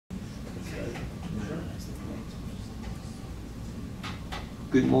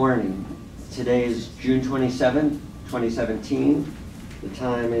Good morning. Today is June 27th, 2017. The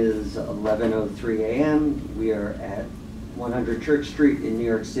time is 11:03 a.m. We are at 100 Church Street in New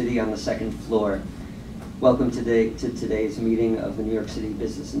York City on the second floor. Welcome to today's meeting of the New York City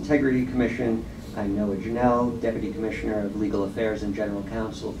Business Integrity Commission. I'm Noah Janelle, Deputy Commissioner of Legal Affairs and General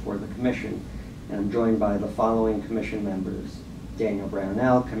Counsel for the Commission. And I'm joined by the following Commission members: Daniel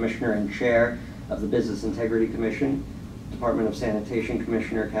Brownell, Commissioner and Chair of the Business Integrity Commission; Department of Sanitation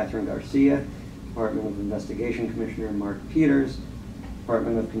Commissioner Catherine Garcia; Department of Investigation Commissioner Mark Peters;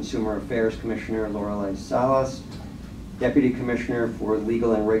 Department of Consumer Affairs Commissioner Lorelei Salas; Deputy Commissioner for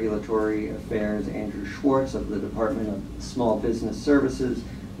Legal and Regulatory Affairs Andrew Schwartz of the Department of Small Business Services,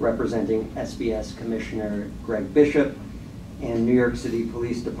 representing SBS Commissioner Greg Bishop; and New York City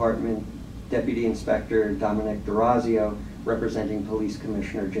Police Department Deputy Inspector Dominic D'Orazio, representing Police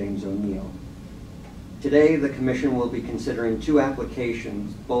Commissioner James O'Neill. Today, the Commission will be considering two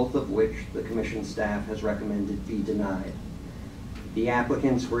applications, both of which the Commission staff has recommended be denied. The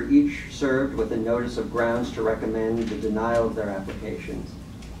applicants were each served with a notice of grounds to recommend the denial of their applications.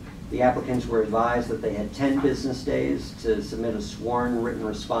 The applicants were advised that they had 10 business days to submit a sworn written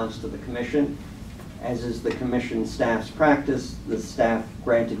response to the Commission. As is the Commission staff's practice, the staff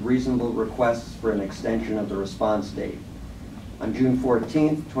granted reasonable requests for an extension of the response date. On June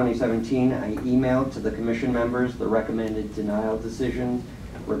 14th, 2017, I emailed to the Commission members the recommended denial decisions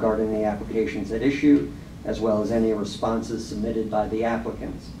regarding the applications at issue, as well as any responses submitted by the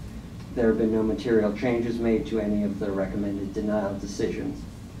applicants. There have been no material changes made to any of the recommended denial decisions.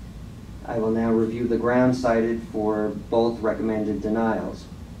 I will now review the grounds cited for both recommended denials.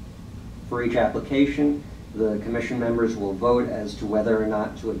 For each application, the Commission members will vote as to whether or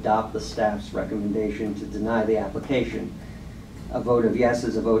not to adopt the staff's recommendation to deny the application. A vote of yes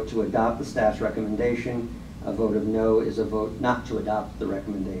is a vote to adopt the staff's recommendation. A vote of no is a vote not to adopt the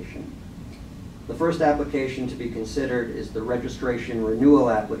recommendation. The first application to be considered is the registration renewal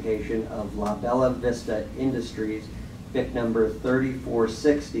application of La Bella Vista Industries, BIC number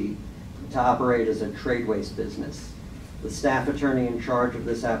 3460, to operate as a trade waste business. The staff attorney in charge of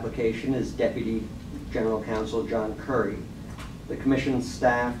this application is Deputy General Counsel John Curry. The Commission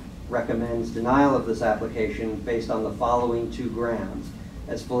staff recommends denial of this application based on the following two grounds,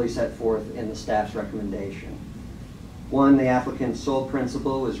 as fully set forth in the staff's recommendation. One, the applicant's sole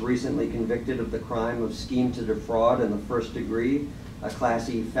principal was recently convicted of the crime of scheme to defraud in the first degree, a Class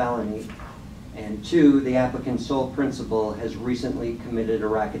E felony. And two, the applicant's sole principal has recently committed a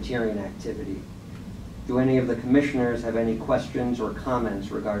racketeering activity. Do any of the commissioners have any questions or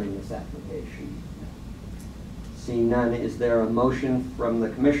comments regarding this application? Seeing none, is there a motion from the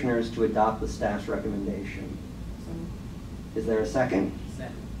commissioners to adopt the staff's recommendation? Is there a second?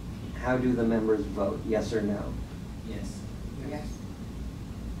 Second. How do the members vote, yes or no? Yes. Yes.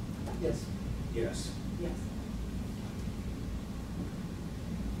 Yes. Yes. Yes.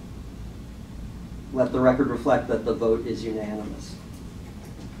 Let the record reflect that the vote is unanimous.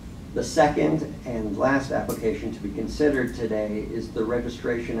 The second and last application to be considered today is the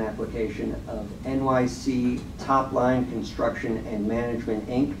registration application of NYC Top Line Construction and Management,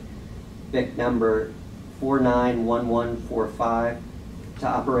 Inc., BIC number 491145, to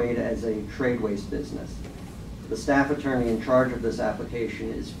operate as a trade waste business. The staff attorney in charge of this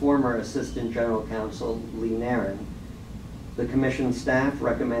application is former Assistant General Counsel Lee Nairn. The Commission staff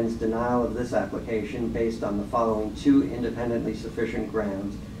recommends denial of this application based on the following two independently sufficient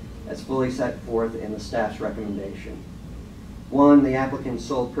grounds, as fully set forth in the staff's recommendation. One, the applicant's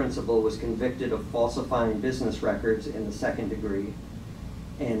sole principal was convicted of falsifying business records in the second degree.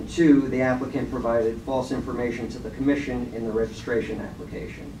 And two, the applicant provided false information to the Commission in the registration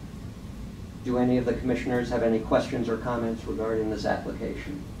application. Do any of the commissioners have any questions or comments regarding this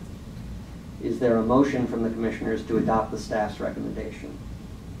application? Is there a motion from the commissioners to adopt the staff's recommendation?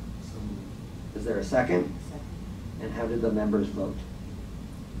 Is there a second? Second. And how did the members vote?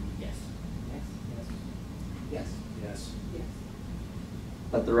 Yes. Yes. Yes. Yes. Yes.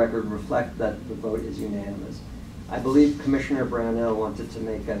 Let the record reflect that the vote is unanimous. I believe Commissioner Brownell wanted to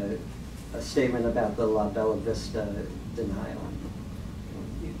make a statement about the La Bella Vista denial.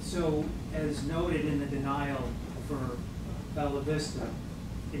 So, as noted in the denial for Bella Vista,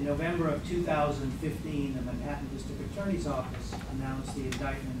 in November of 2015, the Manhattan District Attorney's Office announced the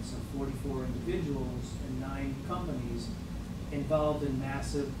indictments of 44 individuals and 9 companies involved in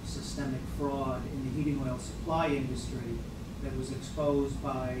massive systemic fraud in the heating oil supply industry that was exposed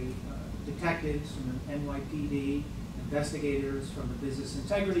by detectives from the NYPD, investigators from the Business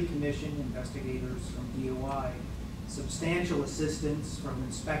Integrity Commission, investigators from DOI, substantial assistance from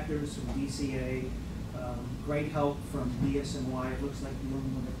inspectors from DCA, Great help from BSNY. It looks like the only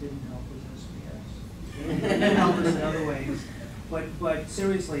one that didn't help was SBS. It didn't help us in other ways. But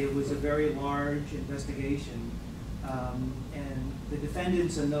seriously, it was a very large investigation. And the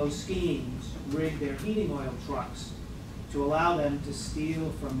defendants in those schemes rigged their heating oil trucks to allow them to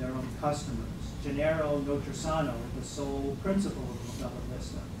steal from their own customers. Gennaro Notrisano, the sole principal of Bella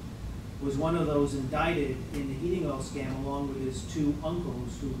Vista, was one of those indicted in the heating oil scam, along with his two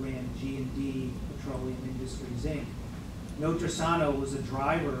uncles who ran G&D Petroleum Industries Inc. Notrisano was a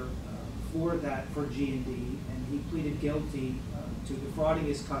driver for G&D, and he pleaded guilty to defrauding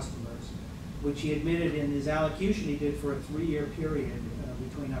his customers, which he admitted in his allocution he did for a 3-year period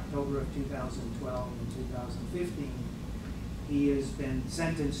between October of 2012 and 2015. He has been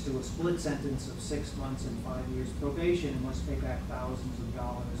sentenced to a split sentence of 6 months and 5 years probation and must pay back thousands of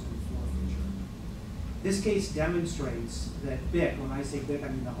dollars in forfeiture. This case demonstrates that BIC, when I say BIC, I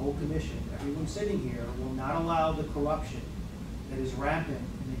mean the whole commission, everyone sitting here, will not allow the corruption that is rampant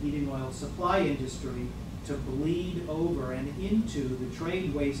in the heating oil supply industry to bleed over and into the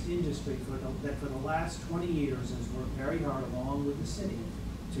trade waste industry that for the last 20 years has worked very hard along with the city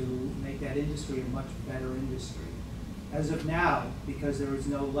to make that industry a much better industry. As of now, because there is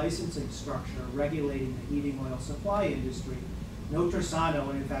no licensing structure regulating the heating oil supply industry, Notrisano,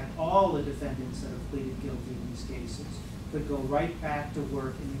 and in fact all the defendants that have pleaded guilty in these cases, could go right back to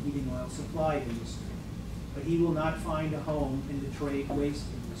work in the heating oil supply industry. But he will not find a home in the trade waste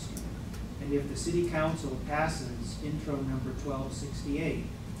industry. And if the City Council passes intro number 1268,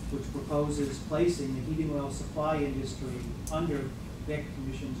 which proposes placing the heating oil supply industry under BIC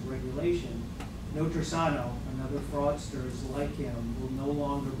Commission's regulation, Notrisano and other fraudsters like him will no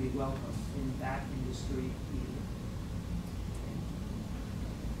longer be welcome in that industry either.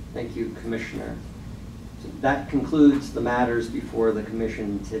 Thank you, Commissioner. So that concludes the matters before the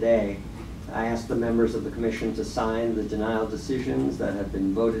Commission today. I ask the members of the Commission to sign the denial decisions that have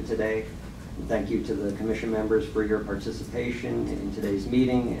been voted today. And thank you to the Commission members for your participation in today's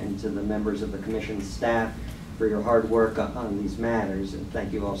meeting, and to the members of the Commission staff for your hard work on these matters. And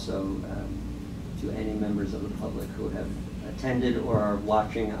thank you also to any members of the public who have attended or are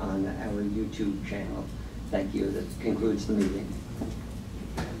watching on our YouTube channel. Thank you. That concludes the meeting.